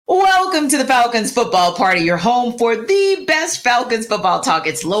Welcome to the Falcons Football Party, your home for the best Falcons football talk.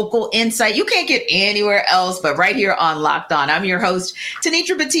 It's local insight you can't get anywhere else but right here on Locked On. I'm your host,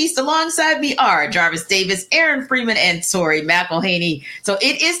 Tenitra Batiste. Alongside me are Jarvis Davis, Aaron Freeman, and Tori McElhaney. So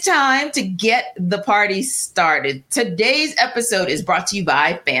it is time to get the party started. Today's episode is brought to you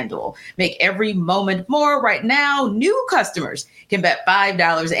by FanDuel. Make every moment more. Right now, new customers can bet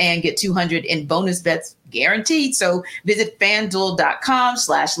 $5 and get $200 in bonus bets guaranteed. So visit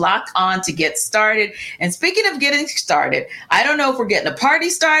FanDuel.com/LockedOn to get started. And speaking of getting started, I don't know if we're getting a party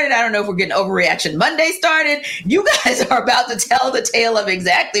started. I don't know if we're getting Overreaction Monday started. You guys are about to tell the tale of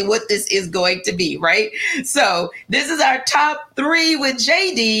exactly what this is going to be, right? So this is our top three with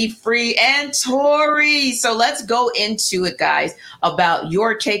JD, Free, and Tori. So let's go into it, guys, about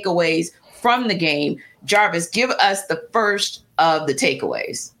your takeaways from the game. Jarvis, give us the first of the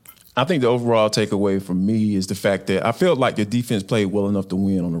takeaways. I think the overall takeaway for me is the fact that I felt like the defense played well enough to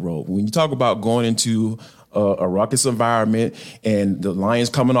win on the road. When you talk about going into a ruckus environment and the Lions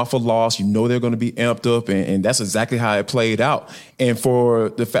coming off a loss, you know they're going to be amped up, and that's exactly how it played out. And for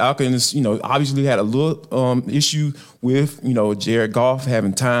the Falcons, obviously had a little issue with, Jared Goff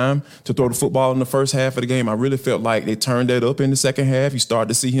having time to throw the football in the first half of the game. I really felt like they turned that up in the second half. You started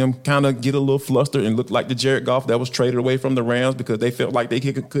to see him kind of get a little flustered and look like the Jared Goff that was traded away from the Rams because they felt like they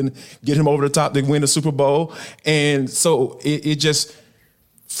couldn't get him over the top to win the Super Bowl. And so it just...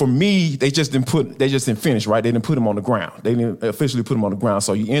 For me, they just didn't finish, right? They didn't put him on the ground. They didn't officially put him on the ground.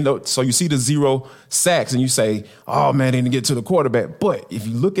 So you see the 0 sacks and you say, oh man, they didn't get to the quarterback. But if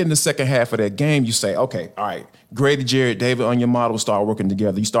you look in the second half of that game, you say, okay, all right, Grady Jarrett, David on your model start working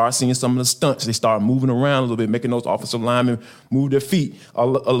together. You start seeing some of the stunts. They start moving around a little bit, making those offensive linemen move their feet a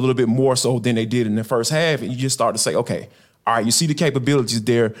little bit more so than they did in the first half. And you just start to say, okay, all right, you see the capabilities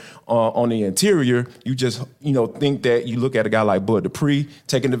there on the interior. You just, think that you look at a guy like Bud Dupree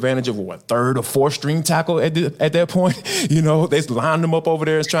taking advantage of a third or fourth string tackle at that point. They lined them up over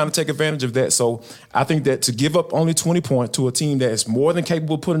there and trying to take advantage of that. So I think that to give up only 20 points to a team that is more than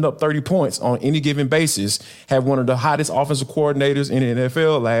capable of putting up 30 points on any given basis, have one of the hottest offensive coordinators in the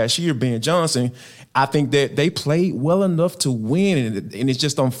NFL last year, Ben Johnson, I think that they played well enough to win. And it's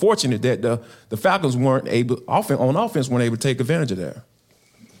just unfortunate that the Falcons weren't able to take advantage of that.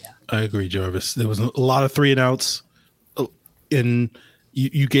 I agree, Jarvis. There was a lot of 3 and outs, and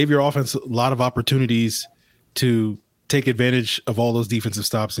you gave your offense a lot of opportunities to take advantage of all those defensive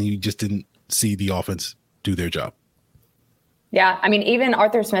stops, and you just didn't see the offense do their job. Yeah, I mean, even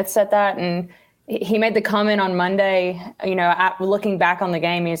Arthur Smith said that, and he made the comment on Monday, looking back on the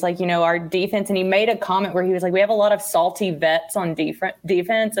game, he's like, our defense, and he made a comment where he was like, we have a lot of salty vets on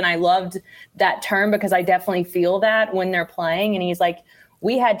defense. And I loved that term because I definitely feel that when they're playing. And he's like,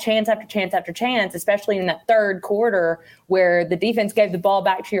 we had chance after chance after chance, especially in that third quarter where the defense gave the ball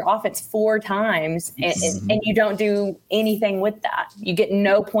back to your offense 4 times and you don't do anything with that. You get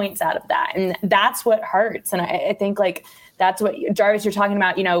no points out of that. And that's what hurts. And I think that's what, Jarvis, you're talking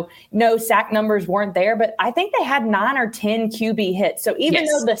about, no sack numbers weren't there, but I think they had 9 or 10 QB hits. So even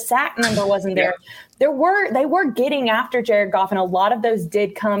though the sack number wasn't there, they were getting after Jared Goff, and a lot of those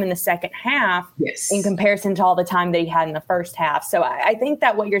did come in the second half in comparison to all the time they had in the first half. So I think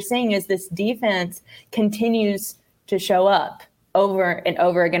that what you're seeing is this defense continues to show up over and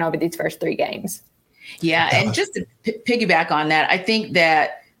over again over these first 3 games. Yeah, and just to piggyback on that, I think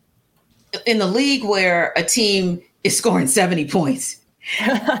that in the league where a team is scoring 70 points,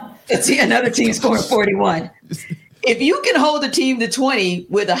 another team scoring 41. If you can hold a team to 20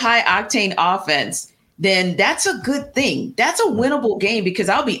 with a high octane offense, then that's a good thing. That's a winnable game because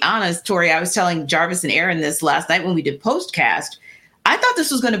I'll be honest, Tori, I was telling Jarvis and Aaron this last night when we did postcast. I thought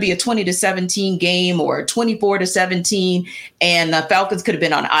this was going to be a 20-17 game or a 24-17, and the Falcons could have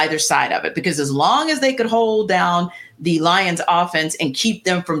been on either side of it because as long as they could hold down the Lions offense and keep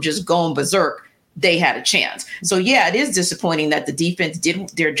them from just going berserk, they had a chance. So, yeah, it is disappointing that the defense did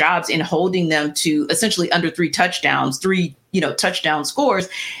their jobs in holding them to essentially under 3 touchdowns, 3 touchdown scores,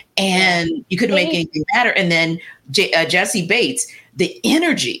 and you couldn't make anything matter. And then Jesse Bates, the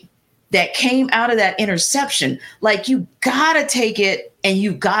energy that came out of that interception, like you gotta take it and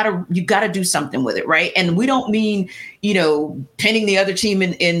you gotta do something with it, right? And we don't mean, pinning the other team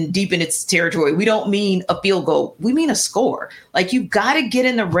in deep in its territory. We don't mean a field goal. We mean a score. Like you gotta get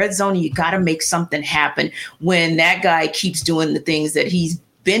in the red zone and you gotta make something happen when that guy keeps doing the things that he's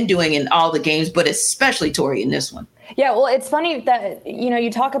been doing in all the games, but especially Tori in this one. Yeah, well, it's funny that, you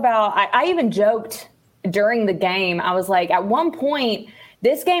talk about, I even joked during the game. I was like, at one point,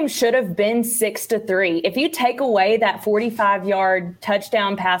 this game should have been 6-3. If you take away that 45-yard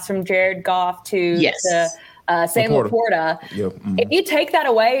touchdown pass from Jared Goff to Sam Laporta. Yep. Mm-hmm. If you take that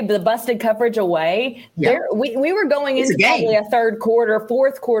away, the busted coverage away, we were going into probably a third quarter,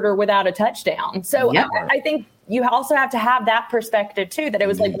 fourth quarter without a touchdown. So I think you also have to have that perspective too, that it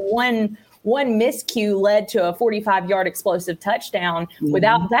was like one miscue led to a 45-yard explosive touchdown. Mm-hmm.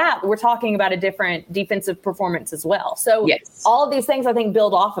 Without that, we're talking about a different defensive performance as well. So all of these things, I think,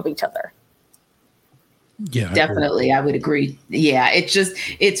 build off of each other. Yeah, definitely. I would agree. Yeah.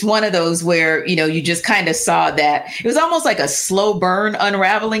 It's one of those where, you just kind of saw that it was almost like a slow burn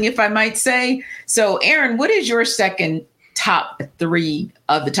unraveling, if I might say. So Aaron, what is your second top three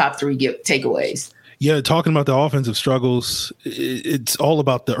of the top three takeaways? Yeah. Talking about the offensive struggles, it's all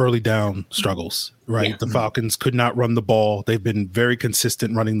about the early down struggles, right? Yeah. The Falcons could not run the ball. They've been very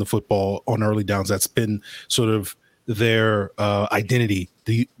consistent running the football on early downs. That's been sort of their identity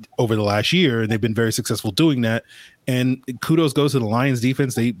over the last year, and they've been very successful doing that. And kudos goes to the Lions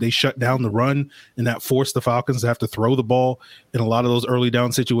defense. They shut down the run, and that forced the Falcons to have to throw the ball in a lot of those early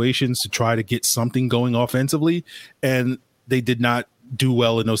down situations to try to get something going offensively. And they did not do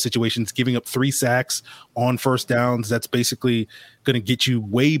well in those situations, giving up 3 sacks on first downs. That's basically going to get you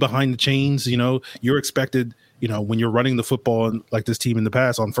way behind the chains. You're expected, when you're running the football like this team in the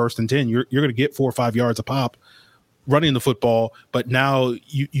past on 1st and 10, you're going to get 4 or 5 yards a pop running the football, but now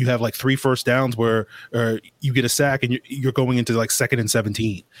you have like 3 first downs where you get a sack and you're going into like 2nd and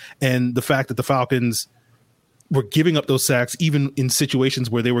 17. And the fact that the Falcons were giving up those sacks, even in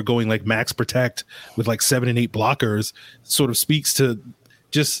situations where they were going like max protect with like 7 and 8 blockers, sort of speaks to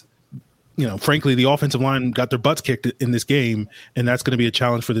just, frankly, the offensive line got their butts kicked in this game. And that's going to be a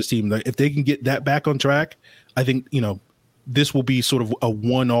challenge for this team. Like, if they can get that back on track, I think, this will be sort of a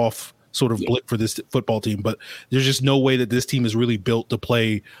one-off sort of blip for this football team, but there's just no way that this team is really built to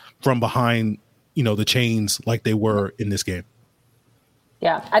play from behind, the chains like they were in this game.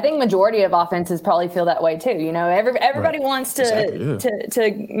 Yeah, I think majority of offenses probably feel that way too. Everybody wants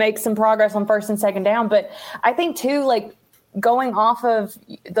to make some progress on 1st and 2nd down, but I think too, like going off of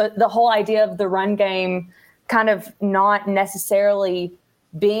the whole idea of the run game kind of not necessarily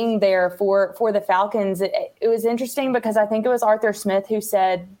being there for the Falcons, it was interesting because I think it was Arthur Smith who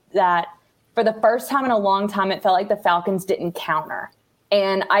said that for the first time in a long time, it felt like the Falcons didn't counter.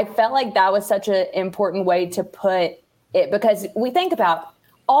 And I felt like that was such an important way to put it, because we think about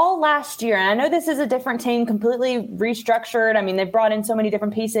all last year, and I know this is a different team, completely restructured. I mean, they've brought in so many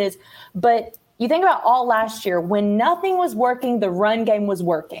different pieces, but you think about all last year, when nothing was working, the run game was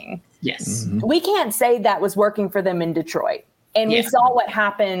working. Yes. Mm-hmm. We can't say that was working for them in Detroit. And we saw what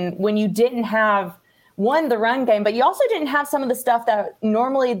happened when you didn't have the run game, but you also didn't have some of the stuff that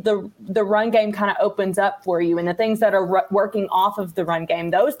normally the run game kind of opens up for you, and the things that are working off of the run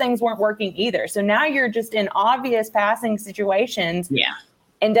game, those things weren't working either. So now you're just in obvious passing situations. Yeah.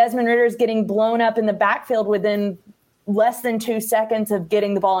 And Desmond Ridder's getting blown up in the backfield within less than 2 seconds of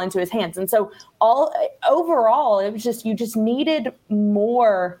getting the ball into his hands. And so overall, it was just, you just needed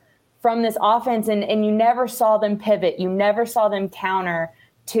more from this offense, and you never saw them pivot. You never saw them counter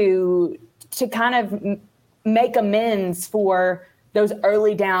to kind of make amends for those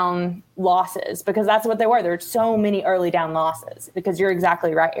early down losses, because that's what they were. There were so many early down losses, because you're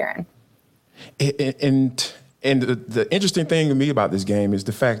exactly right, Aaron. And the interesting thing to me about this game is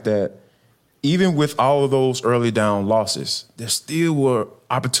the fact that even with all of those early down losses, there still were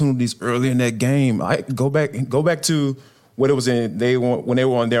opportunities early in that game. I go back to what it was when they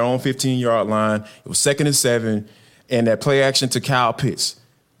were on their own 15-yard line. It was 2nd and 7, and that play action to Kyle Pitts.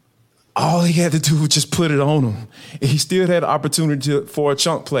 All he had to do was just put it on him. And he still had an opportunity for a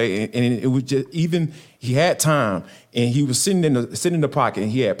chunk play, and it was just, even he had time, and he was sitting in the pocket,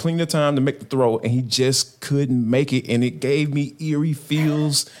 and he had plenty of time to make the throw, and he just couldn't make it. And it gave me eerie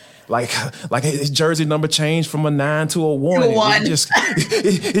feels, like his jersey number changed from a 9 to a 1. It just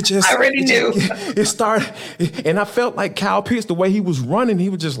I already knew. It started, and I felt like Kyle Pitts, the way he was running, he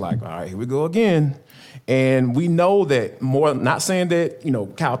was just like, all right, here we go again. And we know that more, not saying that,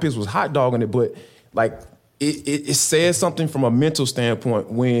 Kyle Pitts was hot dogging it, but like it says something from a mental standpoint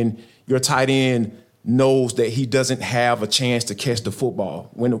when your tight end knows that he doesn't have a chance to catch the football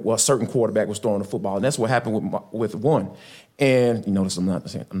when a certain quarterback was throwing the football. And that's what happened with one. And you notice I'm not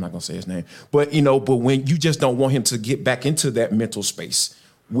going to say his name, but when you just don't want him to get back into that mental space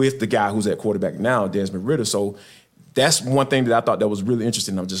with the guy who's at quarterback now, Desmond Ridder. So that's one thing that I thought that was really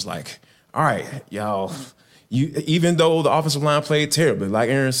interesting. I'm just like, all right, y'all, even though the offensive line played terribly, like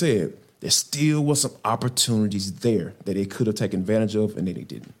Aaron said, there still was some opportunities there that they could have taken advantage of, and they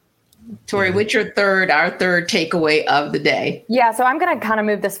didn't. Tori, what's our third takeaway of the day? Yeah, so I'm going to kind of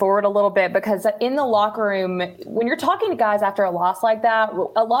move this forward a little bit because in the locker room, when you're talking to guys after a loss like that,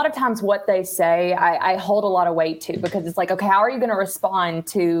 a lot of times what they say, I hold a lot of weight to because it's like, okay, how are you going to respond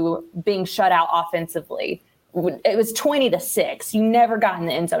to being shut out offensively? It was 20-6. You never got in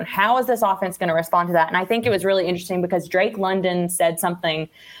the end zone. How is this offense going to respond to that? And I think it was really interesting because Drake London said something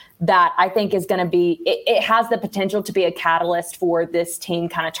that I think is going to be, it has the potential to be a catalyst for this team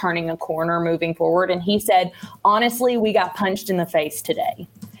kind of turning a corner moving forward. And he said, honestly, we got punched in the face today.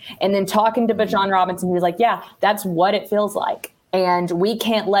 And then talking to Bijan Robinson, he was like, yeah, that's what it feels like. And we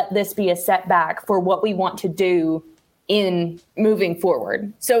can't let this be a setback for what we want to do in moving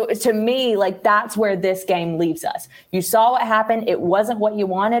forward. So to me, like that's where this game leaves us. You saw what happened. It wasn't what you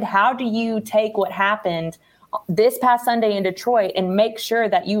wanted. How do you take what happened this past Sunday in Detroit and make sure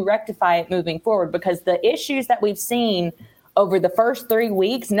that you rectify it moving forward? Because the issues that we've seen over the first 3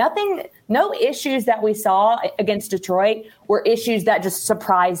 weeks, no issues that we saw against Detroit were issues that just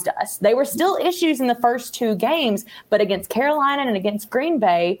surprised us. They were still issues in the first 2 games, but against Carolina and against Green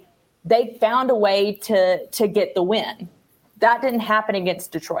Bay, they found a way to get the win. That didn't happen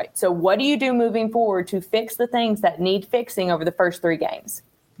against Detroit. So what do you do moving forward to fix the things that need fixing over the first 3 games?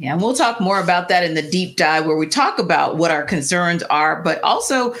 Yeah, and we'll talk more about that in the deep dive where we talk about what our concerns are, but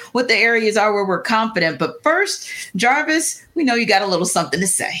also what the areas are where we're confident. But first, Jarvis, we know you got a little something to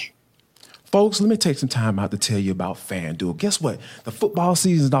say. Folks, let me take some time out to tell you about FanDuel. Guess what? The football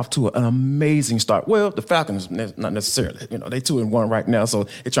season is off to an amazing start. Well, the Falcons, not necessarily. They 2-1 right now, so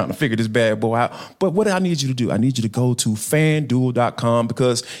they're trying to figure this bad boy out. But what I need you to do, I need you to go to FanDuel.com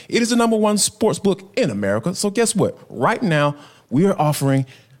because it is the #1 sports book in America. So guess what? Right now, we are offering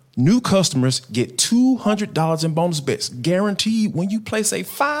new customers get $200 in bonus bets guaranteed when you place a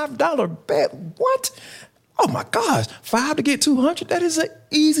 $5 bet. What? Oh my gosh, 5 to get 200. That is an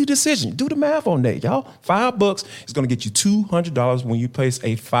easy decision. Do the math on that, y'all. $5 is going to get you $200 when you place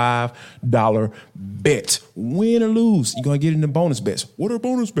a $5 bet. Win or lose, you're going to get in the bonus bets. What are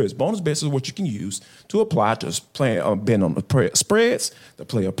bonus bets? Bonus bets is what you can use to apply to bet on the spreads, the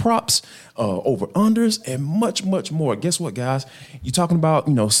player props, over-unders, and much, much more. Guess what, guys? You're talking about,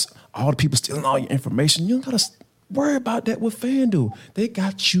 all the people stealing all your information. You don't got to worry about that with FanDuel. They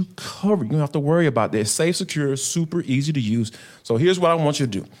got you covered. You don't have to worry about that. It's safe, secure, super easy to use. So here's what I want you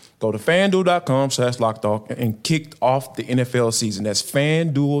to do. Go to FanDuel.com/LockedOn and kick off the NFL season. That's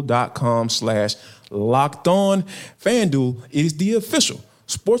FanDuel.com/LockedOn. FanDuel is the official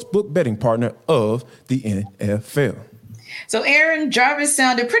sportsbook betting partner of the NFL. So Aaron, Jarvis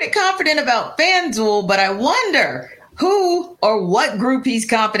sounded pretty confident about FanDuel, but I wonder who or what group he's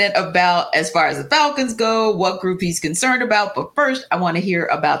confident about as far as the Falcons go, what group he's concerned about. But first, I want to hear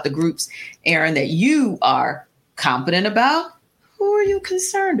about the groups, Aaron, that you are confident about. Who are you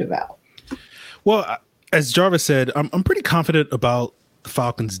concerned about? Well, as Jarvis said, I'm pretty confident about the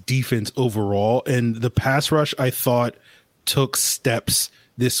Falcons' defense overall. And the pass rush, I thought, took steps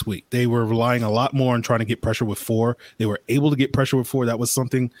this week. They were relying a lot more on trying to get pressure with 4. They were able to get pressure with 4. That was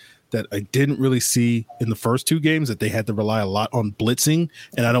something that I didn't really see in the first 2 games, that they had to rely a lot on blitzing.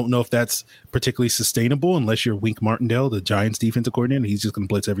 And I don't know if that's particularly sustainable unless you're Wink Martindale, the Giants defensive coordinator. He's just going to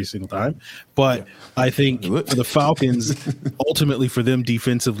blitz every single time. But I think for the Falcons, ultimately for them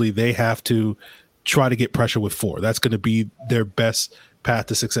defensively, they have to try to get pressure with 4. That's going to be their best path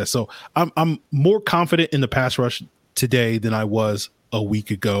to success. So I'm more confident in the pass rush today than I was a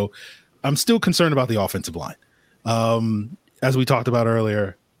week ago. I'm still concerned about the offensive line. As we talked about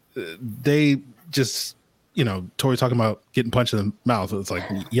earlier, they just, Tori talking about getting punched in the mouth. It's like,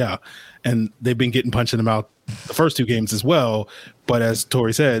 yeah. And they've been getting punched in the mouth the first 2 games as well. But as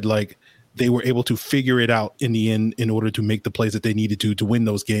Tori said, like they were able to figure it out in the end in order to make the plays that they needed to win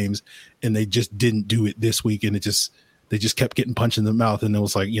those games. And they just didn't do it this week. And they just kept getting punched in the mouth. And it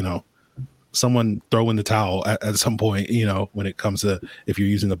was like, someone throw in the towel at some point, when it comes to, if you're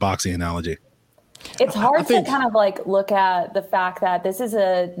using the boxing analogy. It's hard to kind of like look at the fact that this is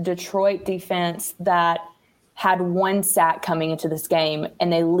a Detroit defense that had 1 sack coming into this game,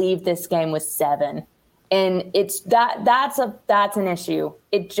 and they leave this game with 7. And it's that's an issue.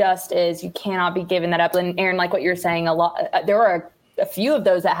 It just is. You cannot be giving that up. And Aaron, like what you're saying, there were a few of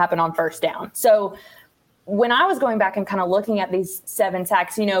those that happened on first down. So when I was going back and kind of looking at these 7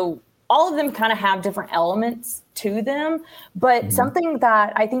 sacks, all of them kind of have different elements to them, but something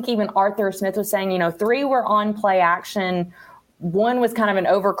that I think even Arthur Smith was saying, 3 were on play action. 1 was kind of an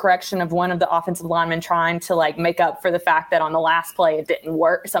overcorrection of one of the offensive linemen trying to like make up for the fact that on the last play it didn't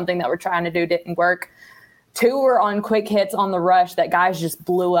work. Something that we're trying to do didn't work. 2 were on quick hits on the rush that guys just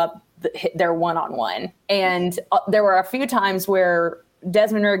blew up their one-on-one. And there were a few times where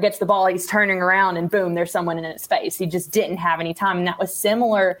Desmond Ritter gets the ball, he's turning around and boom, there's someone in his face. He just didn't have any time. And that was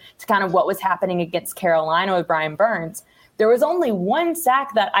similar to kind of what was happening against Carolina with Brian Burns. There was only one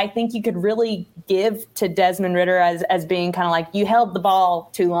sack that I think you could really give to Desmond Ritter as being kind of like, you held the ball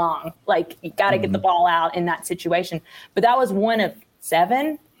too long. Like, you got to get the ball out in that situation. But that was one of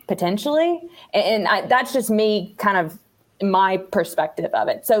 7 potentially. And that's just me kind of my perspective of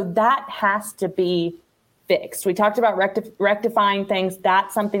it. So that has to be fixed. We talked about rectifying things.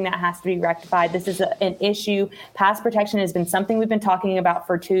 That's something that has to be rectified. This is an issue. Pass protection has been something we've been talking about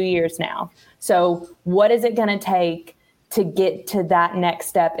for 2 years now. So what is it going to take to get to that next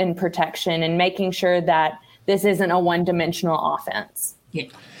step in protection and making sure that this isn't a one-dimensional offense? Yeah.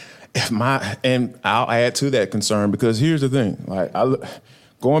 And I'll add to that concern, because here's the thing. Like,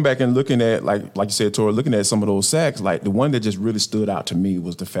 going back and looking at, like you said, Tori, looking at some of those sacks, like the one that just really stood out to me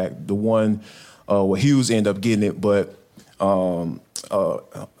was the one where Hughes ended up getting it, but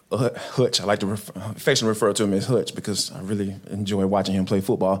Hutch, I like to affectionately refer to him as Hutch because I really enjoy watching him play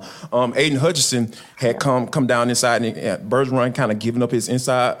football. Aiden Hutchinson had come down inside, and Bergeron kind of giving up his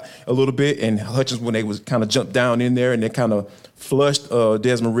inside a little bit, and Hutchinson, when they was kind of jumped down in there and they kind of flushed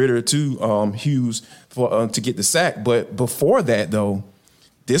Desmond Ritter to Hughes to get the sack. But before that, though,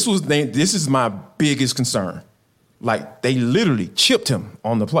 this is my biggest concern. Like, they literally chipped him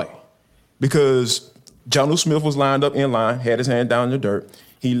on the play because Jonnu Smith was lined up in line, had his hand down in the dirt.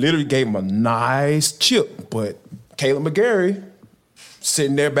 He literally gave him a nice chip, but Caleb McGarry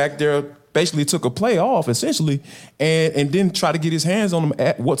sitting there back there basically took a play off essentially and didn't try to get his hands on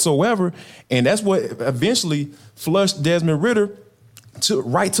him whatsoever. And that's what eventually flushed Desmond Ritter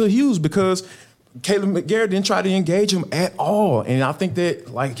right to Hughes, because Caleb McGarry didn't try to engage him at all. And I think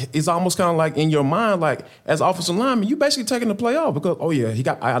that, like, it's almost kind of like in your mind, like, as offensive lineman, you basically taking the play off because, oh, yeah,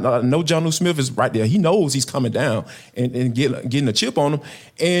 I know Jonnu Smith is right there. He knows he's coming down and getting a chip on him.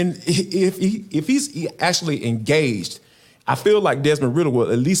 And if he's actually engaged, I feel like Desmond Ritter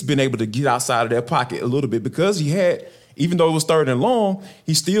will at least been able to get outside of that pocket a little bit, because he had, even though it was 3rd and long,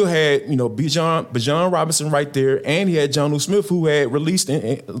 he still had, Bijan Robinson right there, and he had Jonnu Smith, who had released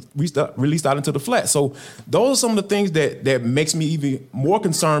out into the flat. So those are some of the things that makes me even more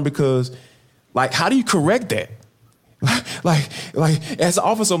concerned, because, like, how do you correct that? like as an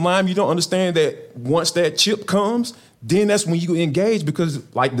offensive lineman, you don't understand that once that chip comes, then that's when you engage,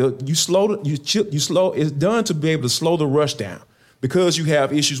 because like you slow. It's done to be able to slow the rush down, because you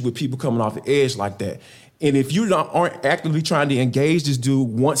have issues with people coming off the edge like that. And if you aren't actively trying to engage this dude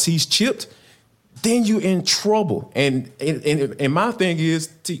once he's chipped, then you're in trouble. And my thing is,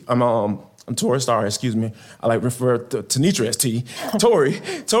 I'm Tori, sorry, excuse me. I like refer to Tenitra as T.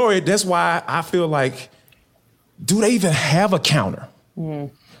 Tori, that's why I feel like, do they even have a counter?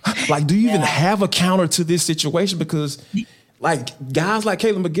 Like, do you even have a counter to this situation? Because, like, guys like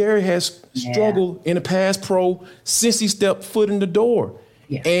Caleb McGarry has struggled in the pass pro since he stepped foot in the door.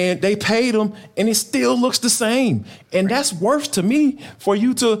 Yeah. And they paid him, and it still looks the same. And that's worse to me, for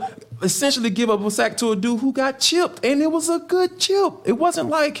you to essentially give up a sack to a dude who got chipped, and it was a good chip. It wasn't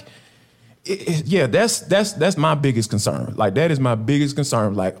like, that's my biggest concern. Like, that is my biggest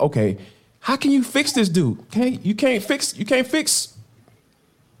concern. Like, okay, how can you fix this dude? You can't fix.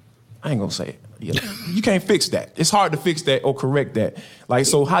 I ain't gonna say it. You can't fix that. It's hard to fix that or correct that. Like,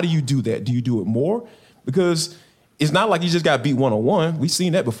 so how do you do that? Do you do it more? Because it's not like you just got beat 1-on-1. We've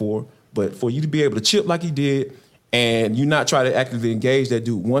seen that before. But for you to be able to chip like he did, and you not try to actively engage that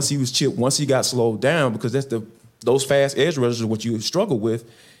dude once he was chipped, once he got slowed down, because that's those fast edge rushers are what you struggle with.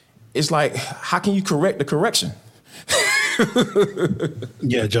 It's like, how can you correct the correction?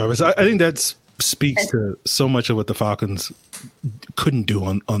 Yeah, Jarvis, I think that speaks to so much of what the Falcons couldn't do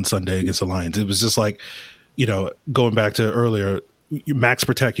on Sunday against the Lions. It was just like, going back to earlier, max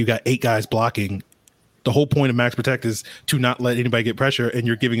protect, you got 8 guys blocking. The whole point of max protect is to not let anybody get pressure, and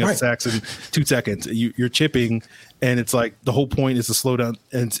you're giving up sacks in 2 seconds. You're chipping, and it's like the whole point is to slow down.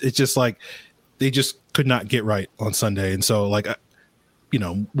 And it's just like they just could not get right on Sunday. And so, like,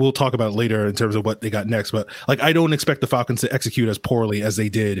 we'll talk about it later in terms of what they got next. But, like, I don't expect the Falcons to execute as poorly as they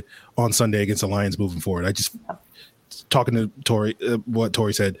did on Sunday against the Lions moving forward. I just, talking to Tori, what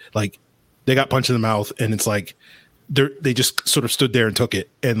Tori said, like, they got punched in the mouth, and it's like they just sort of stood there and took it.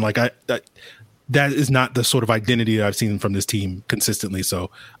 And, like, that is not the sort of identity that I've seen from this team consistently. So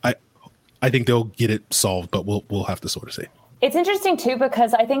I think they'll get it solved, but we'll have to sort of see. It's interesting too,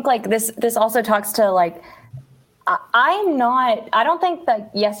 because I think, like, this also talks to, like, I don't think that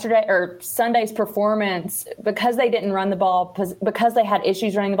yesterday or Sunday's performance, because they didn't run the ball, because they had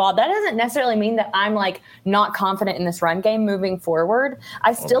issues running the ball, that doesn't necessarily mean that I'm like not confident in this run game moving forward.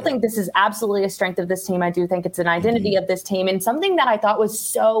 I still think this is absolutely a strength of this team. I do think it's an identity of this team. And something that I thought was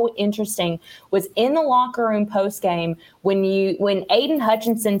so interesting was in the locker room post game when Aiden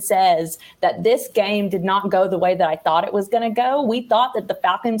Hutchinson says that this game did not go the way that I thought it was going to go. We thought that the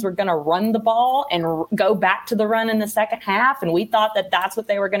Falcons were going to run the ball and go back to the run in the second half, and we thought that that's what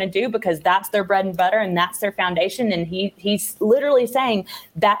they were going to do because that's their bread and butter and that's their foundation. And he's literally saying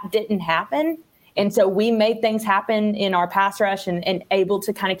that didn't happen. And so we made things happen in our pass rush and able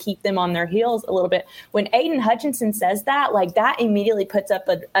to kind of keep them on their heels a little bit. When Aiden Hutchinson says that, like that immediately puts up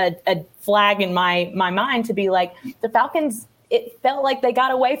a flag in my mind to be like, the Falcons, it felt like they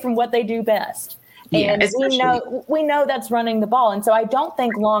got away from what they do best. And we know that's running the ball. And so I don't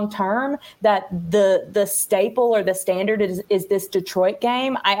think long term that the staple or the standard is this Detroit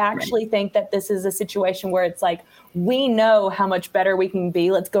game. I actually think that this is a situation where it's like, we know how much better we can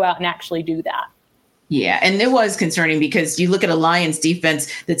be. Let's go out and actually do that. Yeah, and it was concerning because you look at a Lions defense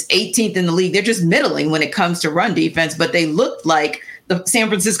that's 18th in the league. They're just middling when it comes to run defense, but they looked like the San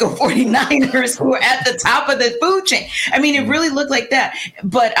Francisco 49ers who are at the top of the food chain. I mean, it really looked like that.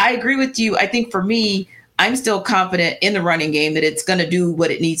 But I agree with you. I think for me, I'm still confident in the running game that it's going to do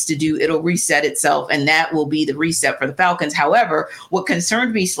what it needs to do. It'll reset itself, and that will be the reset for the Falcons. However, what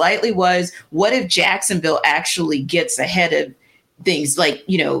concerned me slightly was, what if Jacksonville actually gets ahead of things? Like,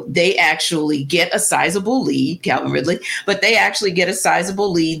 you know, they actually get a sizable lead, Calvin Ridley, but they actually get a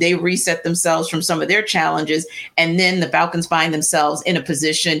sizable lead. They reset themselves from some of their challenges. And then the Falcons find themselves in a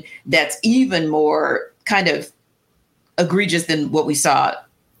position that's even more kind of egregious than what we saw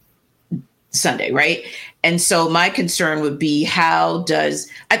Sunday, right? And so my concern would be, I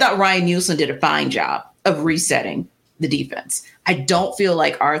thought Ryan Nielsen did a fine job of resetting the defense. I don't feel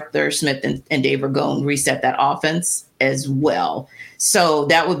like Arthur Smith and Dave Ragone reset that offense as well. So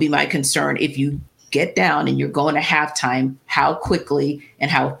that would be my concern. If you get down and you're going to halftime, how quickly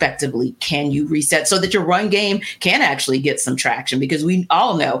and how effectively can you reset so that your run game can actually get some traction? Because we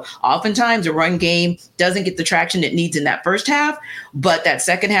all know oftentimes a run game doesn't get the traction it needs in that first half, but that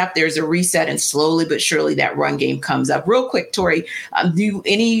second half, there's a reset, and slowly but surely that run game comes up. Real quick, Tori,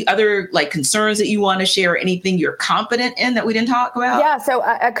 any other like concerns that you want to share, anything you're confident in that we didn't talk about? Yeah, so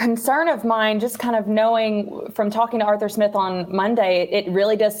a concern of mine, just kind of knowing from talking to Arthur Smith on Monday, it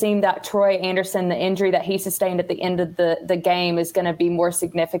really does seem that Troy Anderson, the injury that he sustained at the end of the game, is going to be more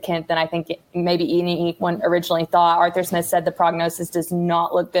significant than I think maybe anyone originally thought. Arthur Smith said the prognosis does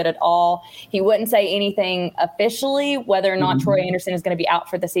not look good at all. He wouldn't say anything officially whether or not Troy Anderson is going to be out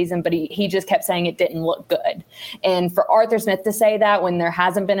for the season, but he just kept saying it didn't look good. And for Arthur Smith to say that when there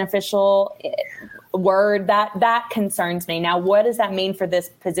hasn't been official word, that concerns me. Now, what does that mean for this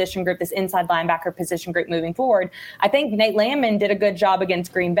position group, this inside linebacker position group moving forward? I think Nate Landman did a good job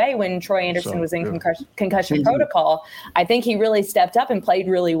against Green Bay when Troy Anderson was in concussion protocol. I think he really stepped up and played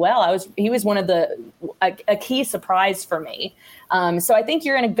really well. He was one of a key surprise for me. So I think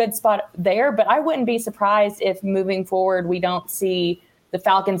you're in a good spot there, but I wouldn't be surprised if moving forward we don't see the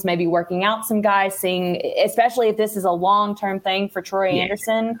Falcons maybe working out some guys, especially if this is a long-term thing for Troy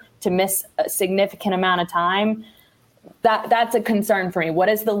Anderson to miss a significant amount of time. That's a concern for me. What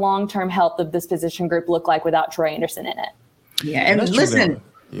does the long-term health of this position group look like without Troy Anderson in it? Yeah, and listen,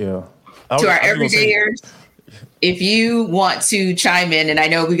 to our everydayers, if you want to chime in, and I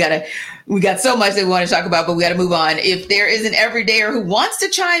know we got so much that we want to talk about, but we got to move on. If there is an everydayer who wants to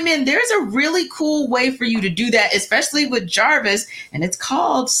chime in, there's a really cool way for you to do that, especially with Jarvis, and it's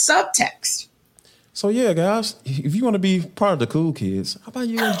called subtext. So yeah, guys, if you want to be part of the cool kids, how about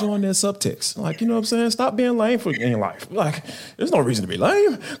you join that subtext? Like, you know what I'm saying? Stop being lame in life. Like, there's no reason to be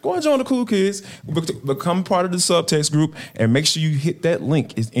lame. Go and join the cool kids, become part of the subtext group, and make sure you hit that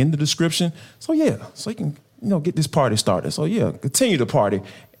link. It's in the description. So yeah, so you can get this party started. So yeah, continue the party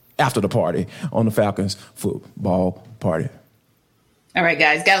after the party on the Falcons football party. All right,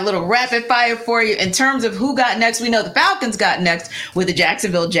 guys, got a little rapid fire for you. In terms of who got next, we know the Falcons got next with the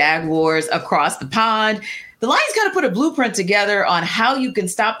Jacksonville Jaguars across the pond. The Lions got to put a blueprint together on how you can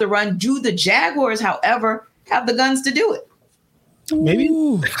stop the run. Do the Jaguars, however, have the guns to do it? Maybe.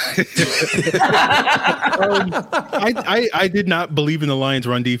 I did not believe in the Lions'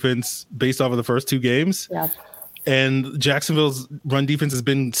 run defense based off of the first two games. Yeah. And Jacksonville's run defense has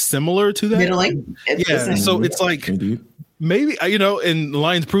been similar to that. Middling. So it's like maybe, and the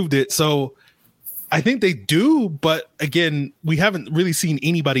Lions proved it. So I think they do. But again, we haven't really seen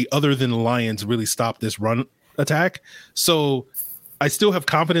anybody other than the Lions really stop this run attack. So I still have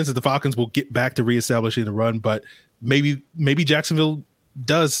confidence that the Falcons will get back to reestablishing the run, but maybe Jacksonville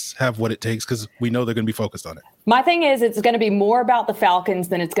does have what it takes because we know they're going to be focused on it. My thing is it's going to be more about the Falcons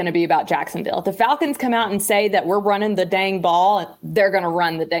than it's going to be about Jacksonville. If the Falcons come out and say that we're running the dang ball, they're going to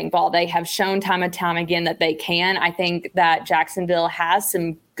run the dang ball. They have shown time and time again that they can. I think that Jacksonville has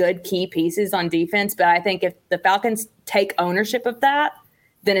some good key pieces on defense, but I think if the Falcons take ownership of that,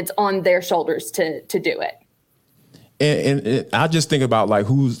 then it's on their shoulders to do it. And I just think about like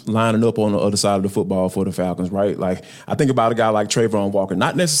who's lining up on the other side of the football for the Falcons, right? Like I think about a guy like Trayvon Walker,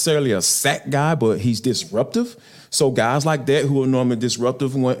 not necessarily a sack guy, but he's disruptive. So guys like that who are normally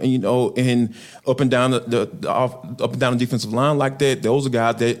disruptive, and up and down the defensive line like that, those are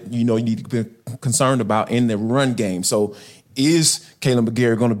guys that you need to be concerned about in the run game. So is Caleb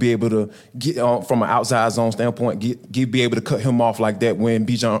McGarry going to be able to get from an outside zone standpoint, be able to cut him off like that when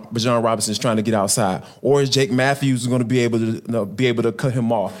Bijan Robinson is trying to get outside, or is Jake Matthews going to be able to cut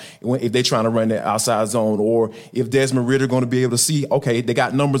him off if they're trying to run that outside zone, or if Desmond Ridder going to be able to see, okay, they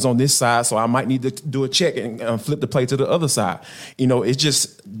got numbers on this side, so I might need to do a check and flip the play to the other side. It's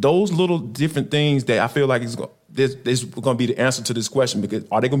just those little different things that I feel like this is going to be the answer to this question, because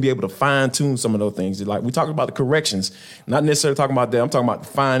are they going to be able to fine-tune some of those things? Like we talking about the corrections, not necessarily talking about that. I'm talking about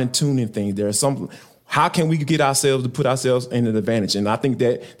fine-tuning things. There's some. How can we get ourselves to put ourselves in an advantage? And I think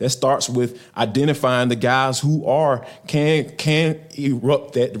that starts with identifying the guys who can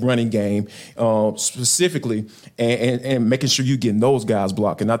erupt that running game specifically, and making sure you're getting those guys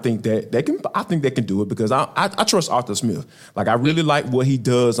blocked. And I think that they can do it, because I trust Arthur Smith. Like I really like what he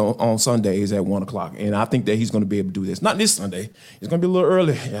does on Sundays at 1:00, and I think that he's going to be able to do this. Not this Sunday. It's going to be a little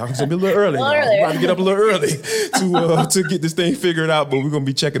early. Yeah, it's going to be a little early. I'm about to get up a little early to get this thing figured out. But we're going to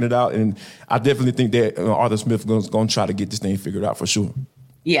be checking it out, and I definitely think that Arthur Smith is going to try to get this thing figured out for sure.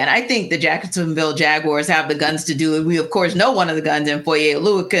 Yeah, and I think the Jacksonville Jaguars have the guns to do it. We, of course, know one of the guns in Foye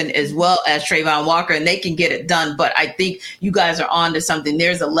Oluokun as well as Trayvon Walker, and they can get it done. But I think you guys are on to something.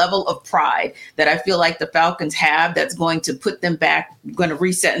 There's a level of pride that I feel like the Falcons have that's going to put them back, going to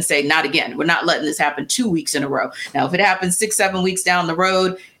reset and say, not again. We're not letting this happen 2 weeks in a row. Now, if it happens 6-7 weeks down the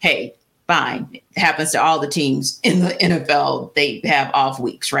road, hey, fine. It happens to all the teams in the NFL. They have off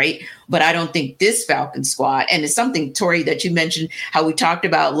weeks, right? But I don't think this Falcons squad, and it's something, Tori, that you mentioned, how we talked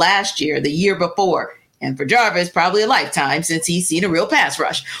about last year, the year before, and for Jarvis, probably a lifetime since he's seen a real pass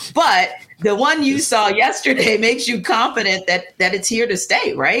rush. But the one you saw yesterday makes you confident that it's here to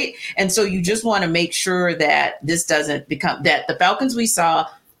stay, right? And so you just want to make sure that this doesn't become, that the Falcons we saw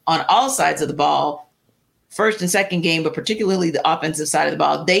on all sides of the ball, first and second game, but particularly the offensive side of the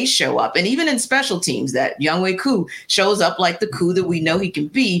ball, they show up. And even in special teams, that Younghoe Koo shows up like the Koo that we know he can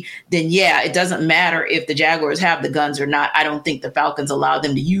be, then yeah, it doesn't matter if the Jaguars have the guns or not. I don't think the Falcons allow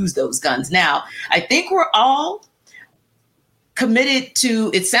them to use those guns. Now, I think we're all committed to,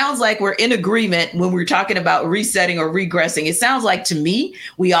 it sounds like we're in agreement when we're talking about resetting or regressing. It sounds like to me,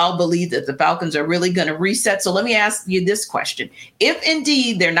 we all believe that the Falcons are really going to reset. So let me ask you this question. If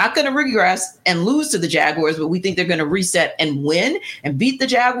indeed they're not going to regress and lose to the Jaguars, but we think they're going to reset and win and beat the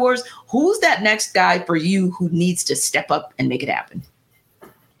Jaguars, who's that next guy for you who needs to step up and make it happen?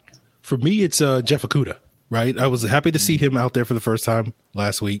 For me, it's Jeff Okudah, right? I was happy to see him out there for the first time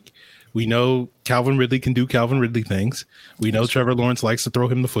last week. We know Calvin Ridley can do Calvin Ridley things. We know Trevor Lawrence likes to throw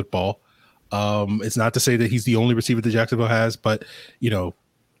him the football. It's not to say that he's the only receiver that Jacksonville has, but,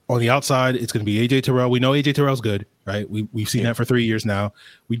 on the outside, it's going to be A.J. Terrell. We know A.J. Terrell's good, right? We've seen that for 3 years now.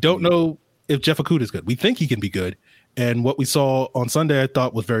 We don't know if Jeff Okudah is good. We think he can be good. And what we saw on Sunday, I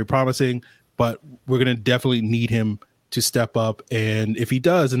thought was very promising, but we're going to definitely need him to step up. And if he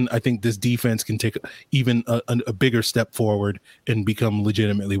does, and I think this defense can take even a bigger step forward and become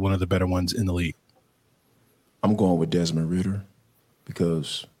legitimately one of the better ones in the league. I'm going with Desmond Ridder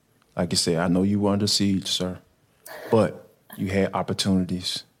because, like you said, I know you were under siege, sir, but you had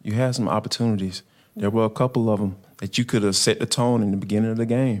opportunities. You had some opportunities. There were a couple of them that you could have set the tone in the beginning of the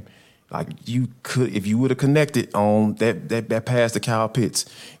game. Like you could, if you would have connected on that pass to Kyle Pitts,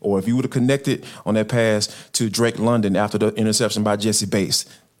 or if you would have connected on that pass to Drake London after the interception by Jesse Bates,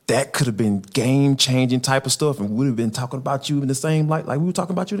 that could have been game-changing type of stuff, and we would have been talking about you in the same light like we were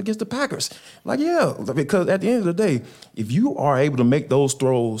talking about you against the Packers. Like, yeah, because at the end of the day, if you are able to make those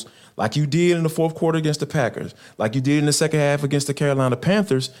throws like you did in the fourth quarter against the Packers, like you did in the second half against the Carolina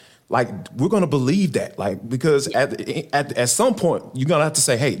Panthers, like, we're going to believe that, like, because at some point you're going to have to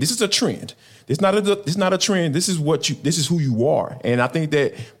say, hey, this is a trend. It's not a trend. This is who you are. And I think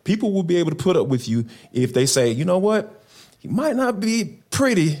that people will be able to put up with you if they say, you know what, he might not be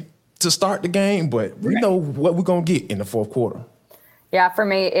pretty to start the game, but we know what we're going to get in the fourth quarter. Yeah, for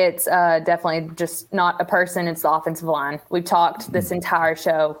me, it's definitely just not a person. It's the offensive line. We've talked this entire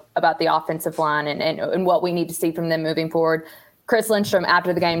show about the offensive line and what we need to see from them moving forward. Chris Lindstrom,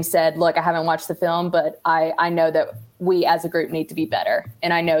 after the game, said, look, I haven't watched the film, but I know that we as a group need to be better.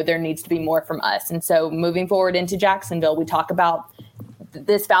 And I know there needs to be more from us. And so moving forward into Jacksonville, we talk about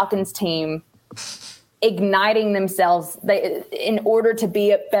this Falcons team igniting themselves in order to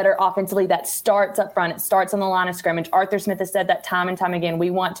be better offensively. That starts up front. It starts on the line of scrimmage. Arthur Smith has said that time and time again.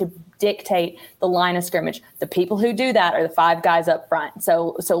 We want to dictate the line of scrimmage. The people who do that are the 5 guys up front.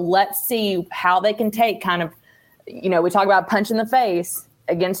 So let's see how they can take kind of, we talk about punch in the face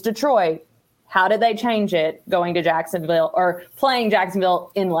against Detroit. How did they change it going to Jacksonville or playing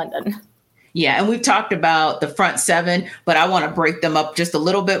Jacksonville in London? Yeah, and we've talked about the front 7, but I want to break them up just a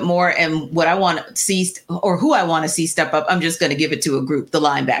little bit more. And what I want to see, or who I want to see step up, I'm just going to give it to a group, the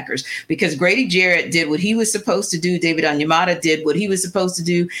linebackers, because Grady Jarrett did what he was supposed to do. David Onyemata did what he was supposed to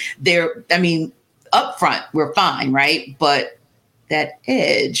do. Up front, we're fine, right? But that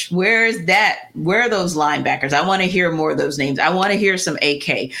edge, where are those linebackers? I want to hear more of those names. I want to hear some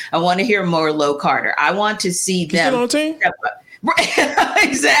AK. I want to hear more Low Carter. I want to see them on the team? step up. Right.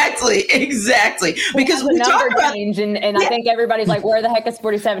 Exactly. Because we talk about change, and I think everybody's like, "Where the heck is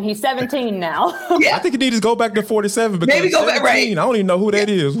 47? He's 17 now." Yeah, I think you need to go back to 47. Because maybe go back. Right. I don't even know who that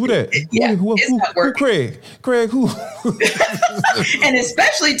is. Who that? Yeah, who Craig? Who? And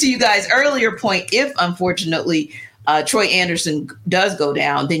especially to you guys' earlier point, if unfortunately Troy Anderson does go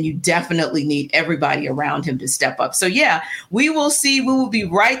down, then you definitely need everybody around him to step up. So yeah, we will see. We will be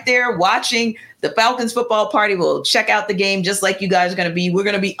right there watching the Falcons football party. We'll check out the game just like you guys are going to be. We're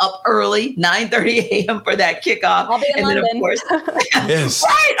going to be up early, 9:30 a.m. for that kickoff. I'll be in London. Then, of course, yes.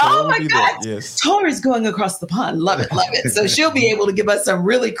 Right. Oh my God. Yes. Tori's going across the pond. Love it. So she'll be able to give us some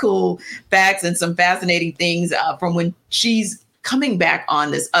really cool facts and some fascinating things from when she's coming back on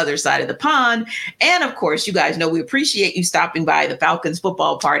this other side of the pond. And of course, you guys know we appreciate you stopping by the Falcons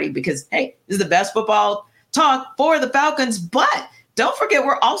football party because, hey, this is the best football talk for the Falcons. But don't forget,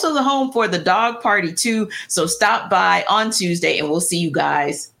 we're also the home for the dog party too. So stop by on Tuesday and we'll see you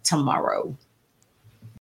guys tomorrow.